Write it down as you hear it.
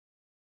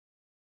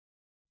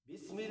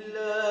بسم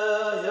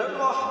الله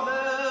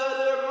الرحمن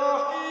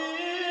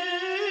الرحيم.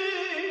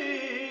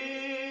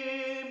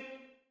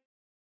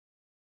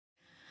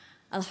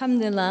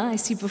 Alhamdulillah, I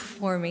see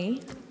before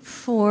me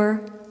 4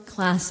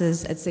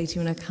 classes at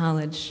Zaytuna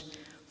College: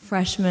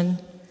 freshmen,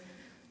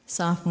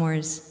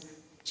 sophomores,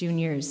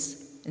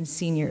 juniors, and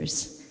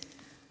seniors.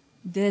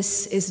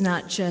 This is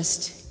not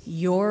just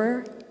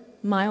your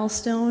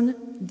milestone,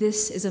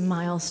 this is a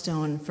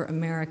milestone for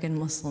American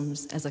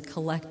Muslims as a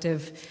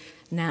collective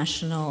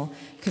national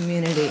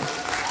community.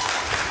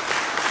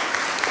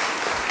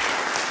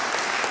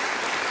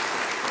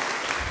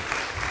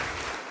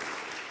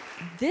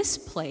 This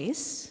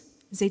place,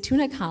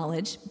 Zaytuna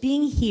College,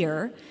 being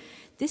here,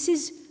 this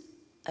is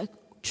a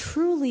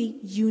truly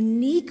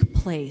unique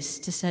place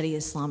to study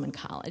Islam in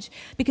college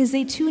because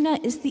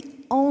Zaytuna is the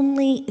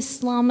only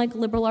Islamic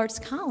liberal arts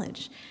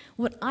college.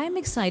 What I'm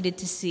excited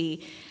to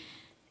see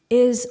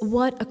is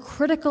what a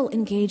critical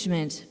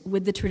engagement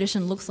with the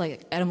tradition looks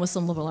like at a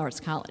Muslim liberal arts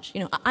college.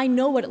 You know, I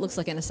know what it looks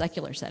like in a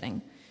secular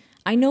setting.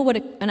 I know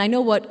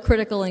that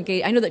critical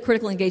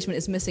engagement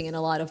is missing in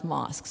a lot of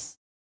mosques.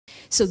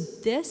 So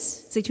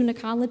this, Zaytuna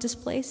College, this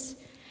place,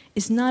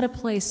 is not a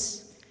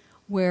place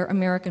where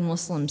American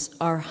Muslims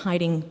are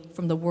hiding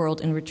from the world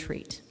in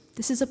retreat.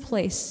 This is a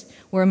place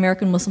where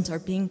American Muslims are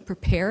being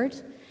prepared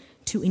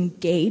to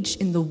engage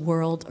in the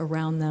world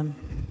around them.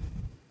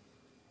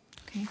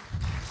 Okay.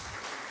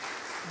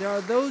 There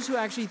are those who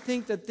actually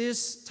think that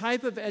this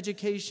type of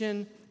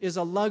education is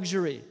a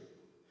luxury.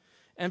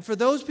 And for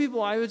those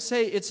people, I would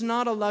say it's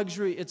not a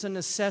luxury, it's a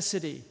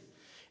necessity.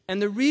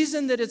 And the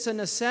reason that it's a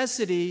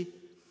necessity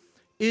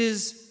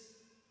is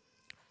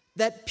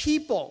that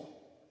people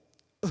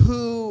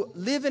who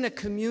live in a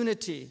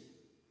community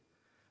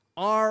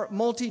are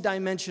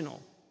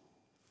multidimensional.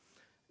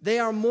 They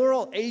are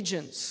moral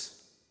agents.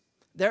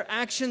 Their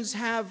actions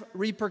have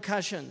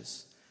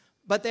repercussions,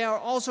 but they are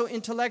also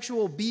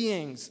intellectual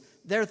beings.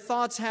 Their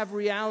thoughts have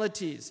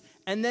realities,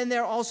 and then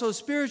they're also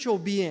spiritual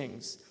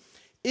beings.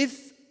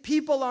 If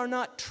people are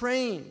not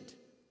trained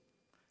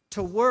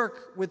to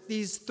work with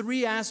these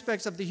 3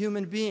 aspects of the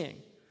human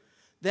being,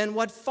 then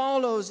what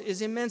follows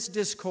is immense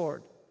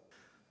discord.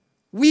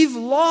 We've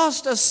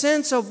lost a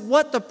sense of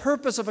what the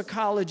purpose of a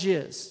college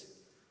is,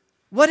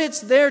 what it's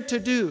there to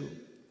do.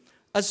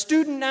 A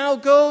student now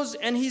goes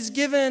and he's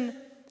given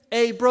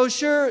a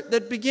brochure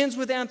that begins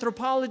with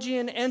anthropology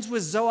and ends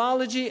with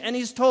zoology, and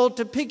he's told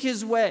to pick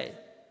his way.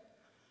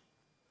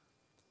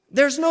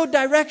 There's no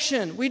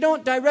direction. We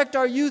don't direct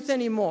our youth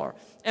anymore.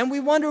 And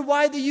we wonder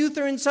why the youth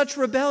are in such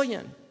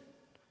rebellion.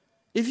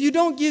 If you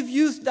don't give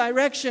youth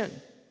direction,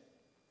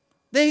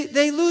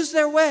 they lose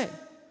their way.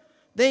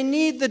 They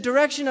need the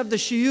direction of the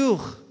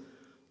shuyukh,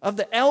 of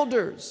the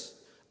elders.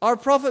 Our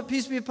Prophet,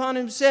 peace be upon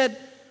him, said,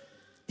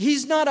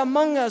 he's not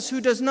among us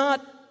who does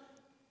not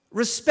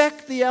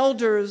respect the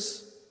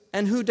elders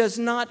and who does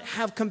not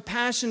have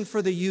compassion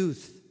for the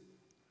youth.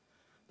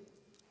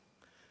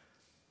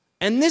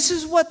 And this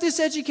is what this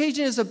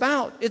education is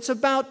about. It's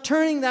about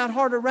turning that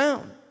heart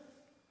around.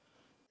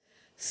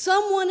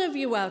 Some one of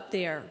you out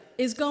there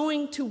is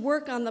going to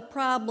work on the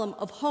problem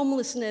of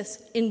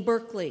homelessness in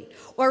Berkeley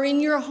or in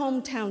your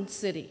hometown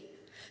city.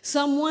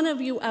 Some one of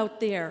you out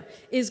there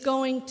is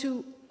going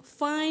to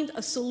find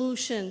a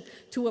solution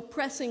to a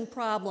pressing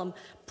problem,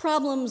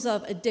 problems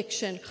of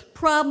addiction,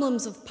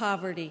 problems of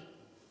poverty.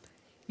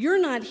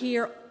 You're not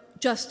here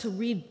just to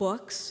read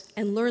books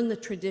and learn the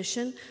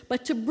tradition,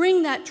 but to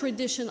bring that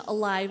tradition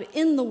alive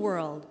in the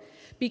world,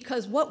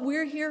 because what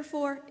we're here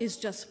for is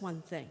just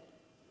one thing,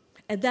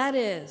 and that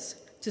is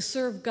to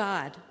serve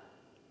God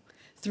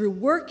through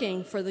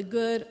working for the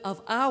good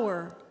of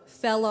our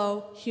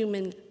fellow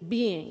human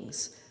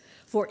beings.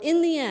 For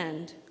in the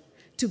end,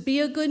 to be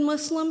a good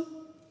Muslim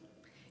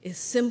is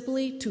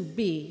simply to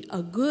be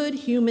a good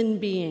human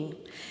being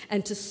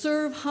and to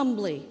serve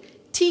humbly,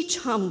 teach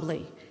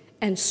humbly,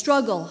 and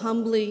struggle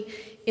humbly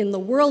in the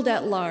world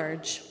at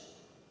large,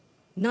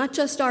 not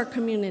just our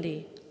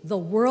community, the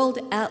world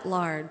at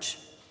large.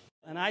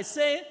 And I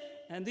say,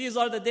 and these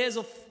are the days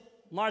of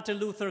Martin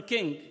Luther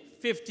King,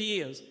 50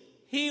 years.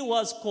 He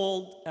was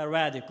called a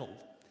radical.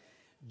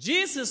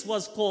 Jesus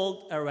was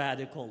called a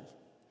radical.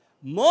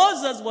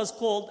 Moses was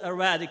called a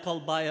radical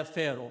by a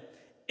pharaoh.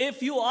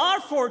 If you are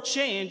for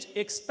change,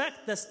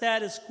 expect the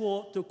status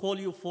quo to call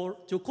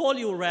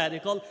you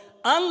radical.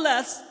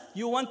 Unless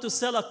you want to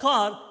sell a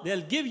car,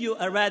 they'll give you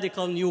a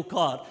radical new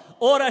car.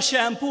 Or a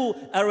shampoo,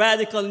 a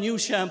radical new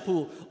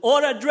shampoo.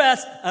 Or a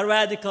dress, a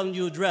radical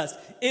new dress.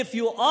 If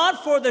you are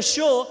for the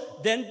show,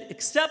 then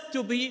accept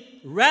to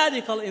be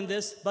radical in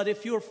this. But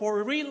if you're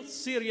for real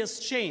serious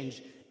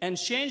change, and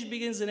change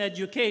begins in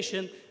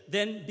education,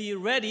 then be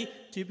ready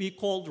to be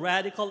called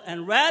radical.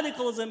 And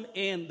radicalism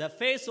in the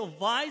face of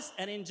vice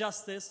and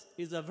injustice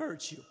is a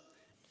virtue.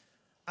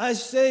 I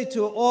say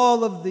to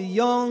all of the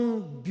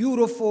young,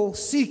 beautiful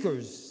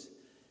seekers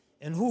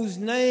in whose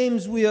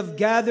names we have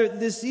gathered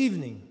this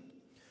evening,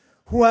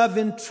 who have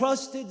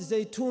entrusted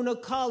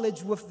Zaytuna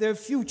College with their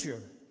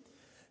future,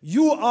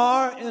 you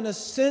are, in a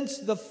sense,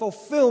 the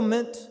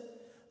fulfillment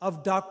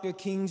of Dr.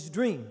 King's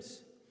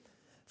dreams.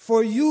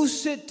 For you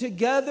sit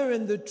together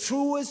in the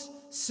truest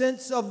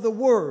sense of the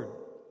word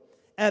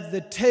at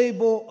the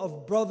table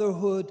of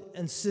brotherhood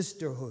and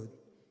sisterhood.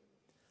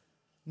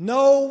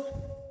 No,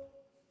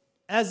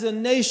 as a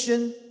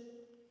nation,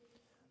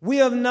 we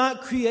have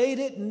not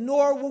created,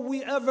 nor will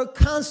we ever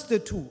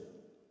constitute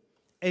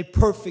a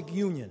perfect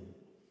union.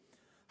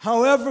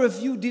 However,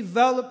 if you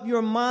develop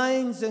your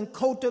minds and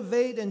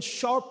cultivate and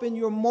sharpen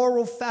your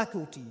moral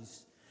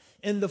faculties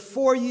in the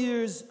 4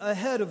 years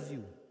ahead of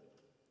you,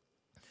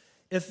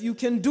 if you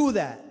can do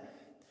that,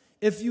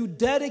 if you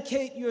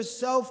dedicate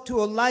yourself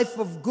to a life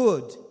of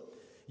good,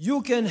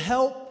 you can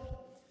help,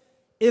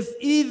 if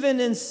even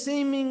in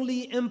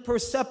seemingly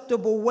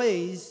imperceptible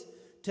ways,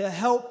 to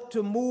help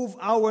to move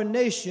our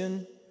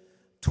nation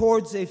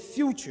towards a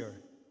future,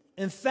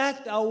 in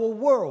fact, our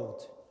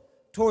world,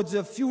 towards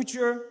a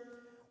future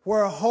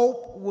where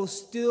hope will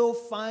still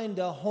find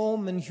a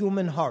home in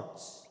human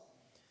hearts.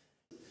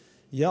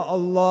 Ya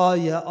Allah,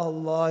 Ya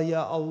Allah,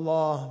 Ya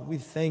Allah, we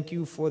thank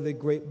you for the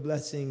great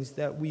blessings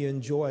that we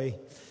enjoy,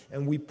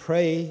 and we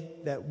pray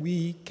that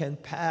we can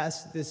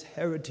pass this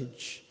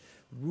heritage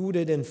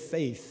rooted in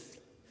faith,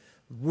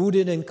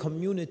 rooted in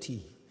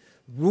community,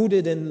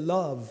 rooted in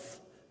love.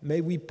 May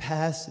we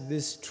pass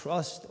this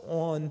trust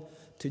on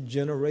to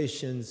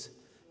generations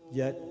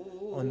yet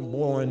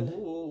unborn.